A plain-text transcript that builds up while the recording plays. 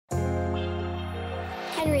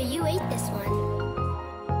Henry, you ate this one.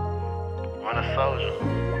 Run a soldier.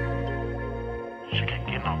 She can't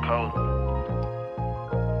get no cold.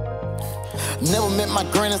 Never met my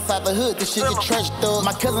granny inside the hood, this shit get trash thug.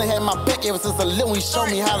 My cousin had my back ever since a little, he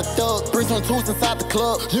showed me how to thug. Bring some tools inside the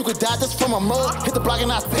club, you could die just from a mug. Hit the block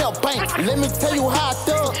and I tell bank, let me tell you how I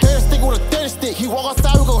thug. 30 stick with a 30 stick, he walk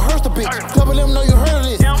outside, we go hurt the bitch. Couple of them know you heard of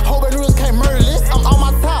this, hope that niggas can't murder this. I'm on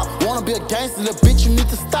my top, wanna be a gangster, little bitch, you need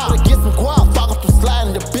to stop. To get some guap, fuck up through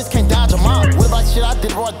sliding, the bitch can't dodge them out. What about shit I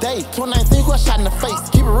did raw day? 2019, got shot in the face.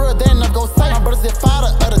 Keep it real, they ain't never go say. My brother said fire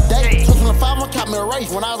the other day. 2025, one caught me a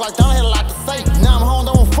race. When I was like down, I had a lot to say. Now I'm home,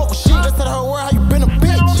 don't fuck with shit. Let's tell her where how you been a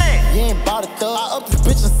bitch. You ain't bout it, thug. I up this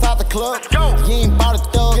bitch inside the club. You ain't bout it,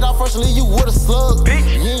 thug. Get off first and leave you with a slug. You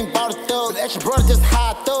ain't bout it, thug. That your brother just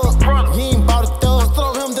high thug. You ain't bout it, thug.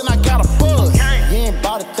 Still on him, then I got a buzz. You ain't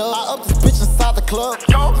bout it, thug. I up this bitch inside the club.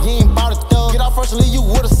 You ain't bout it, thug. Get off first and leave you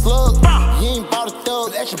with a slug. You ain't bout it,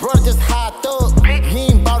 thug. That your brother just high thug. You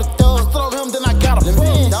ain't bout it, thug. Still on him, then I got a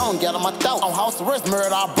buzz. Don't get on my throat. On house arrest,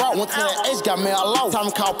 murder I brought. Went to that H, got me all low. Time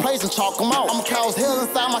to call plays and chalk him out. I'ma cause hell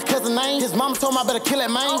inside my cousin name. His mama told me I better kill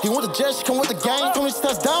that man. He went to jail, she come with the gang. Told me she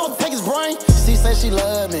touched down, take his brain. She said she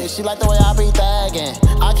love me, she like the way I be thagging.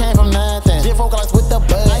 I came from nothing, did focus with the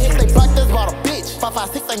bud. I hit they block, that's about a bitch.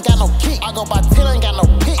 556 ain't got no kick. I go by 10, ain't got no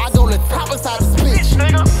pick. I go to the top inside this bitch.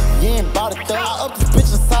 You ain't bout it, thug. I up this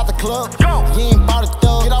bitch inside the club. You ain't bout it,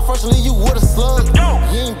 thug. Get off first and leave you with a slug.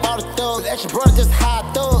 You ain't bout it, thug. That your brother just high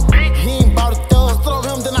thug. You ain't bout it, thug. Still on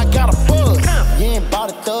him, then I got a buzz. You ain't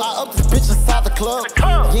bout it, thug. I up this bitch inside the club.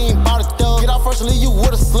 You ain't bout it, thug. Get off first and leave you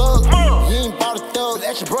with a slug. You ain't bout it, thug.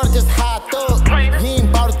 That your brother just high thug. You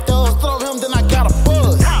ain't bout it, thug. Still on him, then I got a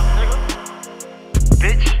buzz.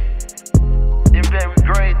 Bitch, you better be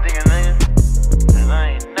great thinking, nigga. And I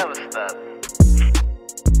ain't never stopping.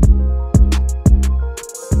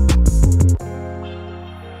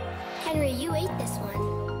 Henry, you ate this one.